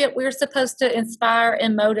leadership, we're supposed to inspire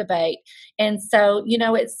and motivate. And so,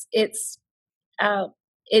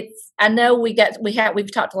 I know we've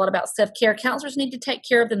talked a lot about self-care. Counselors need to take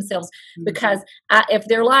care of themselves because if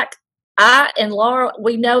they're like I and Laura,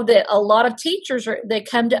 we know that a lot of teachers they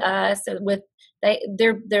come to us with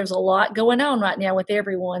there's a lot going on right now with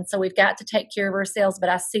everyone. So we've got to take care of ourselves, but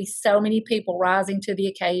I see so many people rising to the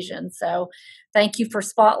occasion. So thank you for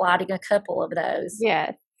spotlighting a couple of those.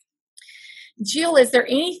 Yes. Jill, is there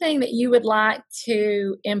anything that you would like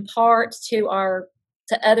to impart to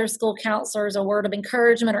other school counselors, a word of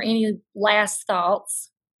encouragement or any last thoughts?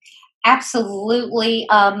 Absolutely.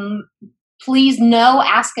 Please know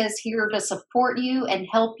ASCA is here to support you and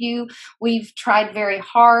help you. We've tried very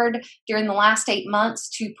hard during the last 8 months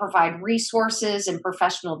to provide resources and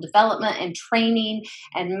professional development and training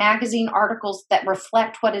and magazine articles that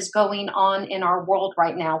reflect what is going on in our world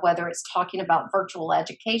right now, whether it's talking about virtual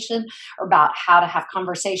education or about how to have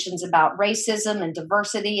conversations about racism and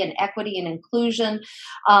diversity and equity and inclusion.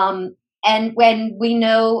 And when we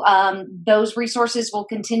know those resources will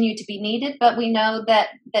continue to be needed, but we know that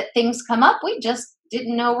things come up, we just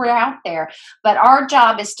didn't know we're out there. But our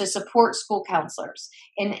job is to support school counselors,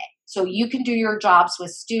 and so you can do your jobs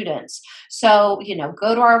with students. So,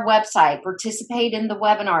 go to our website, participate in the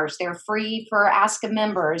webinars. They're free for ASCA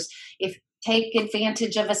members. Take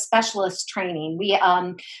advantage of a specialist training.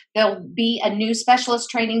 There'll be a new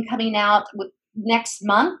specialist training coming out next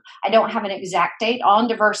month. I don't have an exact date on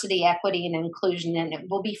diversity, equity, and inclusion, and it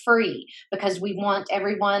will be free because we want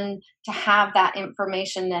everyone to have that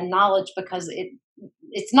information and knowledge, because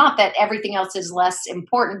it's not that everything else is less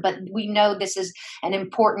important, but we know this is an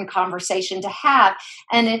important conversation to have.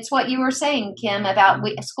 And it's what you were saying, Kim, about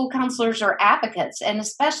school counselors are advocates, and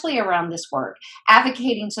especially around this work,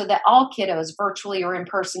 advocating so that all kiddos, virtually or in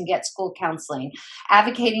person, get school counseling,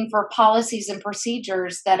 advocating for policies and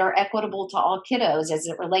procedures that are equitable to all kiddos as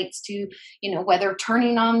it relates to, whether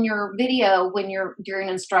turning on your video when you're during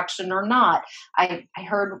instruction or not. I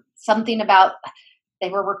heard something about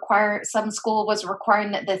some school was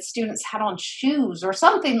requiring that the students had on shoes or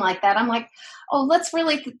something like that. I'm like, oh, let's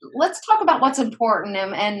talk about what's important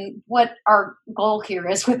and what our goal here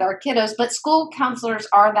is with our kiddos. But school counselors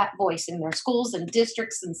are that voice in their schools and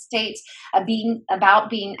districts and states about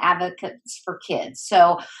being advocates for kids.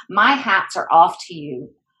 So my hats are off to you.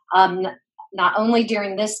 Not only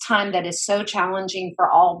during this time that is so challenging for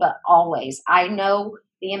all, but always. I know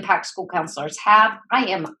the impact school counselors have. I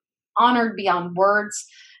am honored beyond words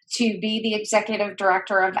to be the executive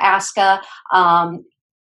director of ASCA.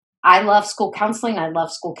 I love school counseling. I love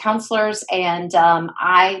school counselors, and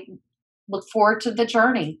I look forward to the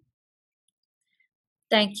journey.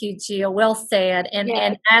 Thank you, Jill. Well said. And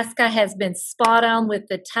ASCA has been spot on with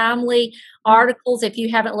the timely articles. If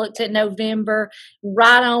you haven't looked at November,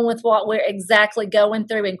 right on with what we're exactly going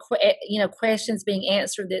through, and questions being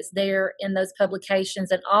answered that's there in those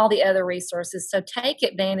publications and all the other resources. So take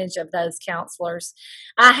advantage of those, counselors.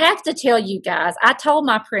 I have to tell you guys, I told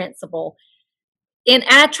my principal, and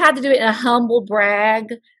I tried to do it in a humble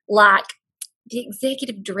brag, like, the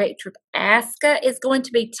executive director of ASCA is going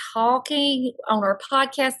to be talking on our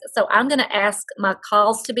podcast. So I'm going to ask my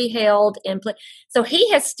calls to be held. So he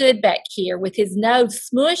has stood back here with his nose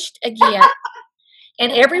smushed again.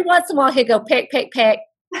 And every once in a while he'd go peck, peck, peck.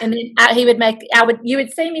 And then you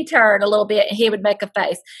would see me turn a little bit and he would make a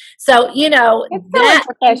face. So, it's so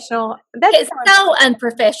unprofessional. It's so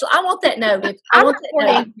unprofessional. I want that noted. I want that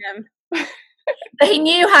noted. Him. But he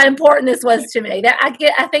knew how important this was to me.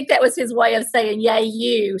 I think that was his way of saying, "Yay,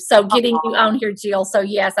 you!" So getting you on here, Jill. So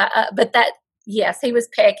yes, yes, he was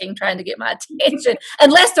pecking, trying to get my attention.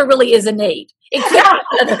 Unless there really is a need.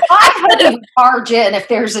 I could barge in if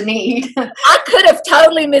there's a need. I could have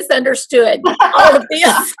totally misunderstood all of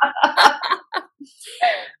this.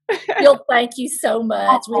 Jill, thank you so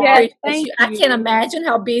much. Thank you. I can't imagine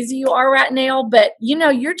how busy you are right now, but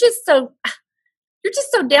you're just so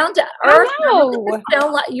down to earth. You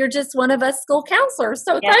sound like you're just one of us school counselors.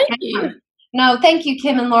 So thank you. No, thank you,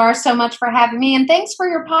 Kim and Laura, so much for having me. And thanks for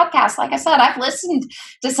your podcast. Like I said, I've listened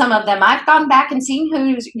to some of them. I've gone back and seen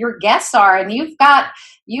who your guests are. And you've got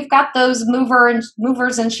those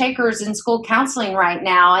movers and shakers in school counseling right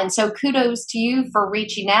now. And so kudos to you for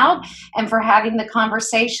reaching out and for having the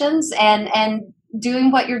conversations and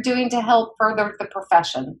doing what you're doing to help further the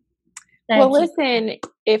profession. Listen,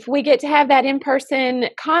 if we get to have that in-person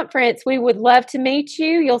conference, we would love to meet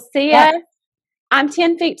you. You'll see us. I'm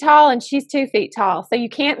 10 feet tall and she's 2 feet tall, so you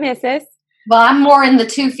can't miss us. Well, I'm more in the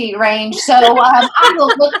 2 feet range, so I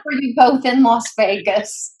will look for you both in Las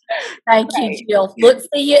Vegas. Thank you, Jill.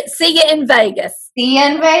 See you in Vegas. See you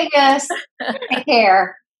in Vegas. Take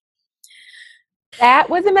care. That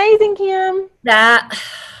was amazing, Kim.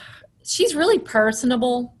 She's really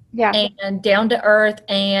personable. Yeah. And down to earth,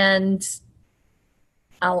 and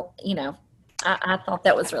I thought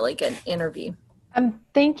that was a really good interview. I'm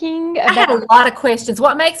thinking I had a lot of questions.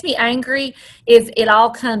 What makes me angry is it all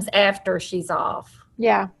comes after she's off.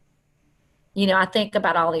 Yeah. I think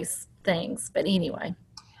about all these things, but anyway.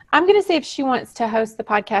 I'm going to see if she wants to host the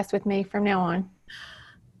podcast with me from now on.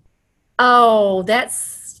 Oh,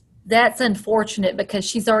 that's unfortunate because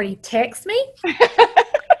she's already texted me.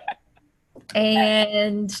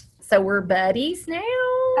 And so we're buddies now.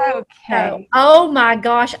 Okay. Oh my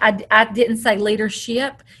gosh. I didn't say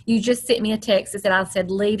leadership. You just sent me a text that said I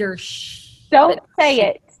said leadership. Don't say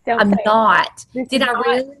it. I'm not. Did I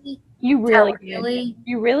really? You really did. Really?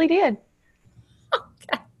 You really did.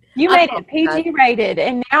 Okay. You made it PG rated.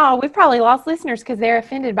 And now we've probably lost listeners because they're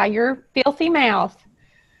offended by your filthy mouth.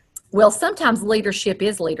 Well, sometimes leadership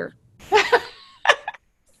is leader.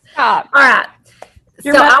 Stop. All right.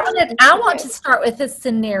 So I want to start with this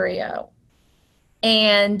scenario.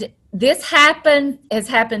 And this has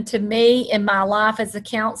happened to me in my life as a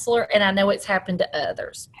counselor, and I know it's happened to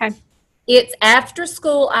others. Okay. It's after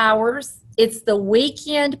school hours. It's the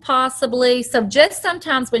weekend possibly. So just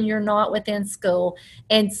sometimes when you're not within school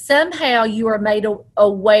and somehow you are made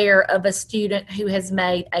aware of a student who has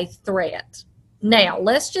made a threat. Now,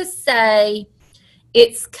 let's just say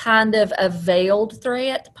it's kind of a veiled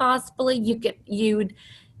threat. Possibly, you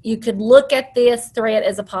could look at this threat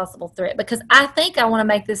as a possible threat, because I think I want to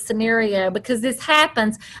make this scenario, because this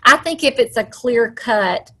happens. I think if it's a clear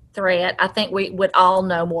cut threat, I think we would all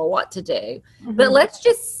know more what to do. But let's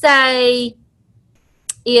just say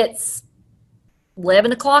it's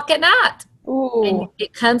 11 o'clock at night. Ooh. And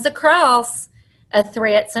it comes across a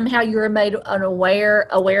threat. Somehow you're made aware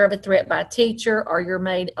of a threat by a teacher, or you're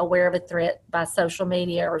made aware of a threat by social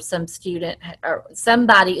media, or some student or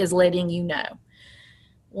somebody is letting you know.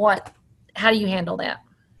 How do you handle that?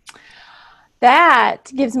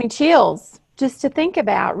 That gives me chills just to think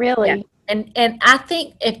about, really. Yeah. And I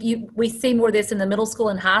think we see more of this in the middle school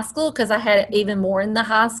and high school, because I had it even more in the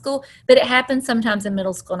high school, but it happens sometimes in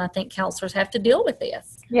middle school, and I think counselors have to deal with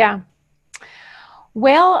this. Yeah.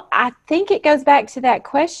 Well, I think it goes back to that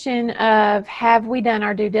question of, have we done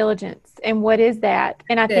our due diligence, and what is that?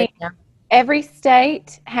 And I think every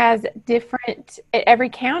state has every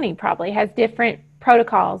county probably has different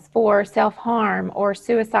protocols for self-harm or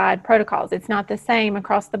suicide protocols. It's not the same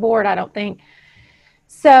across the board, I don't think.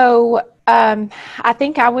 So I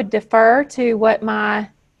think I would defer to what my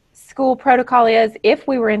school protocol is if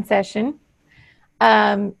we were in session.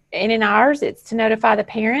 And in ours, it's to notify the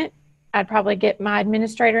parent. I'd probably get my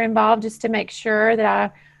administrator involved just to make sure that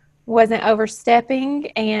I wasn't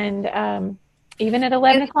overstepping, and even at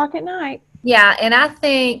 11 o'clock at night. Yeah, and I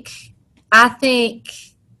think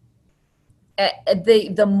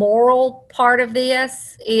the moral part of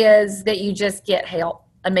this is that you just get help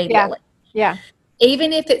immediately. Yeah.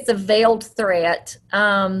 Even if it's a veiled threat,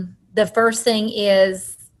 the first thing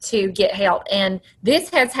is to get help. And this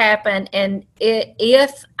has happened, and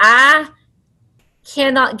if I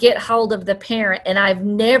cannot get hold of the parent, and I've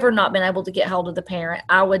never not been able to get hold of the parent,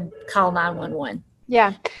 I would call 911.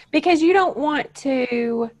 Yeah, because you don't want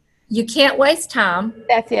to. You can't waste time.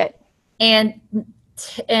 That's it. And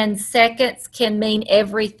seconds can mean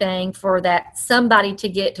everything for that somebody to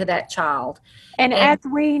get to that child. And as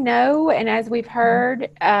we know, and as we've heard,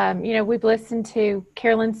 we've listened to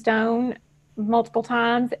Carolyn Stone multiple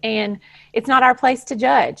times, and it's not our place to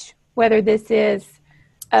judge whether this is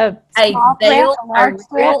a small threat, a large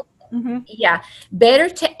threat. Mm-hmm. Yeah, better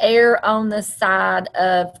to err on the side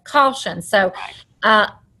of caution. So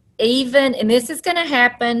and this is going to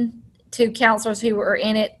happen to counselors who are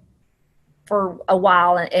in it for a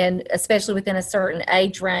while, and especially within a certain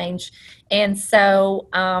age range. And so,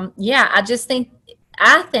 I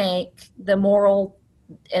think the moral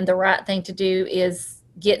and the right thing to do is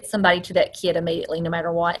get somebody to that kid immediately, no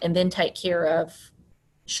matter what, and then take care of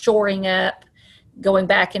shoring up, going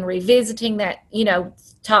back and revisiting that,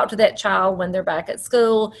 talk to that child when they're back at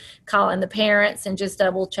school, calling the parents and just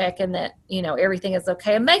double checking that, everything is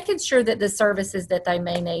okay, and making sure that the services that they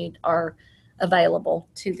may need are available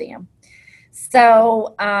to them.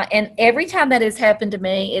 So, and every time that has happened to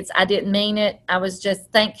me, I didn't mean it. I was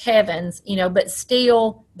just, thank heavens, but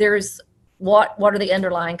still there's what are the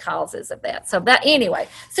underlying causes of that? So anyway,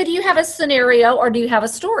 so do you have a scenario, or do you have a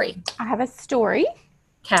story? I have a story.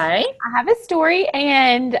 Okay. I have a story,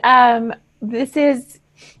 and this is,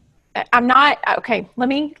 I'm not, okay, let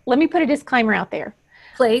me put a disclaimer out there.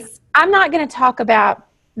 Please. I'm not going to talk about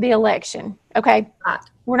the election, okay? Right.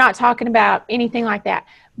 We're not talking about anything like that.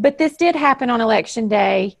 But this did happen on election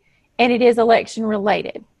day, and it is election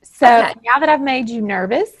related. So Now that I've made you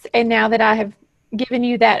nervous, and now that I have given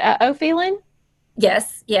you that uh-oh feeling.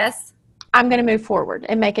 Yes. I'm going to move forward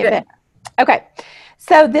and make it better. Okay.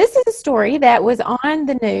 So this is a story that was on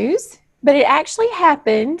the news, but it actually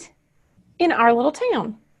happened in our little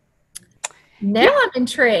town. Now I'm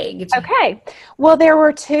intrigued. Okay. Well, there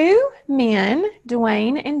were two men,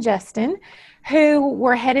 Dwayne and Justin, who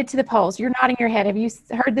were headed to the polls. You're nodding your head. Have you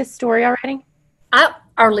heard this story already?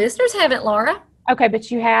 Our listeners haven't, Laura. Okay,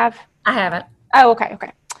 but you have? I haven't. Oh, okay.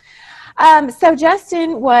 So Justin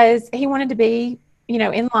he wanted to be,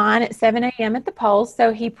 in line at 7 a.m. at the polls.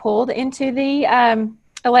 So he pulled into the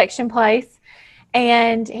election place,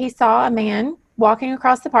 and he saw a man walking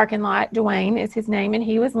across the parking lot. Dwayne is his name, and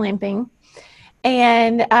he was limping.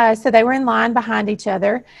 And so they were in line behind each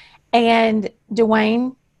other, and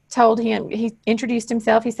Dwayne told him, he introduced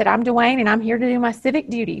himself. He said, "I'm Dwayne, and I'm here to do my civic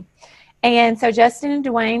duty." And so Justin and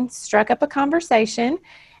Dwayne struck up a conversation,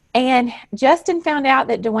 and Justin found out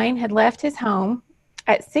that Dwayne had left his home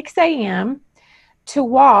at 6 a.m. to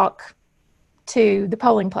walk to the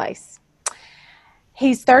polling place.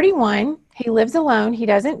 He's 31. He lives alone. He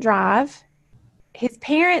doesn't drive. His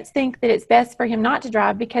parents think that it's best for him not to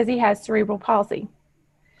drive because he has cerebral palsy.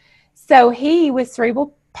 So he, with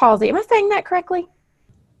cerebral palsy, am I saying that correctly?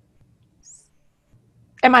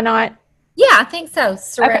 Am I not? Yeah, I think so.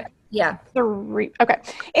 Okay. Yeah. Okay.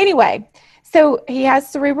 Anyway, so he has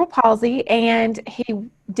cerebral palsy, and he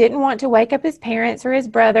didn't want to wake up his parents or his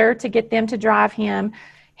brother to get them to drive him.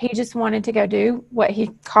 He just wanted to go do what he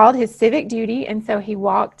called his civic duty, and so he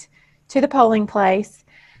walked to the polling place.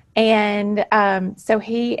 And so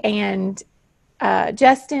he and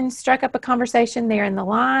Justin struck up a conversation there in the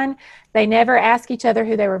line. They never asked each other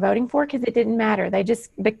who they were voting for because it didn't matter.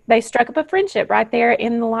 They struck up a friendship right there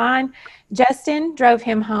in the line. Justin drove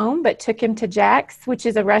him home, but took him to Jack's, which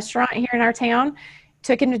is a restaurant here in our town.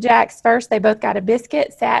 Took him to Jack's first. They both got a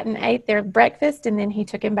biscuit, sat and ate their breakfast, and then he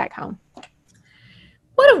took him back home.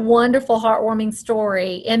 What a wonderful, heartwarming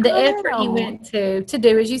story. And the effort he went to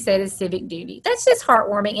do, as you said, his civic duty. That's just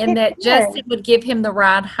heartwarming. And that Justin would give him the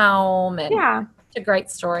ride home. And it's a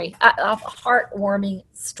great story. A heartwarming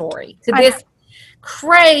story. To this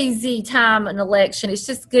crazy time in election, it's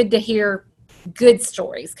just good to hear good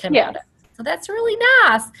stories come out of it. So that's really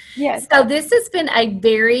nice. Yes. So this has been a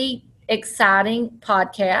very exciting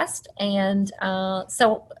podcast. And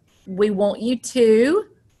so we want you to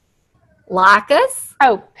like us.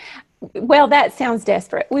 Oh, well, that sounds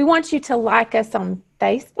desperate. We want you to like us on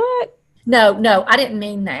Facebook. No, I didn't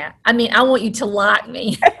mean that. I mean, I want you to like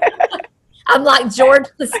me. I'm like George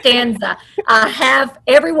Costanza.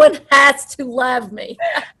 Everyone has to love me.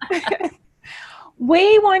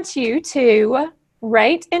 We want you to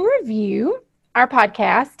rate and review our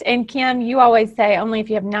podcast. And Kim, you always say only if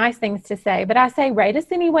you have nice things to say, but I say rate us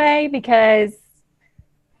anyway because,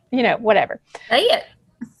 whatever. Say it.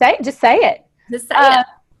 Just say it. Just say it.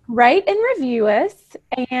 Rate and review us.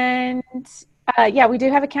 And we do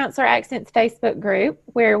have a Counselor Accents Facebook group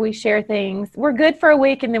where we share things. We're good for a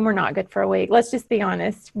week and then we're not good for a week. Let's just be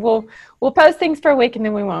honest. We'll post things for a week and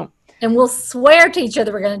then we won't. And we'll swear to each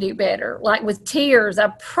other we're going to do better. Like with tears. I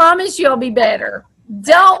promise you I'll be better.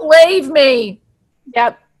 Don't leave me.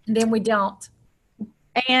 Yep. And then we don't.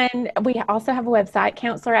 And we also have a website,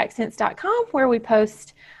 counseloraccents.com, where we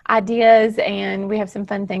post ideas and we have some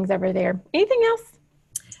fun things over there. Anything else?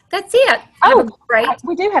 That's it. Great.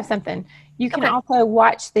 We do have something. You can also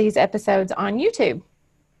watch these episodes on YouTube.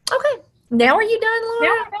 Okay. Now are you done, Laura?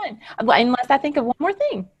 Now I'm done. Unless I think of one more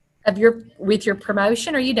thing. With your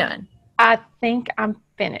promotion, are you done? I think I'm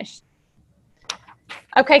finished.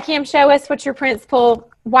 Okay, Kim, show us what your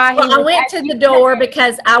principal, I went to the door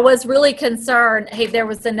because I was really concerned. Hey, there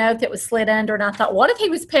was a note that was slid under, and I thought, what if he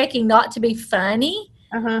was picking not to be funny?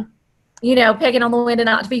 Picking on the window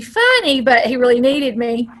not to be funny, but he really needed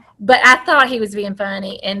me. But I thought he was being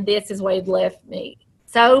funny, and this is what he'd left me.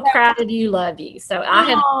 So proud of you, love you. So I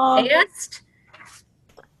have the best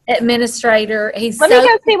administrator. Let me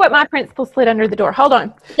go see what my principal slid under the door. Hold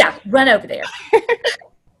on. Yeah, run over there.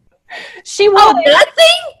 She will.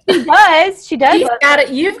 Nothing? She does.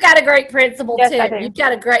 You've got a great principal yes, too. I do. You've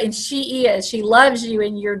got a great, and she loves you,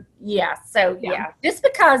 and just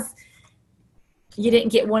because you didn't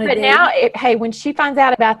get one of these. But now, when she finds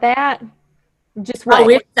out about that, just wait. Oh,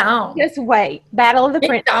 it's on. Just wait. Battle of the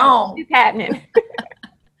Principals is happening.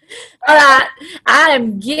 All right, I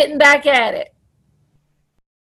am getting back at it.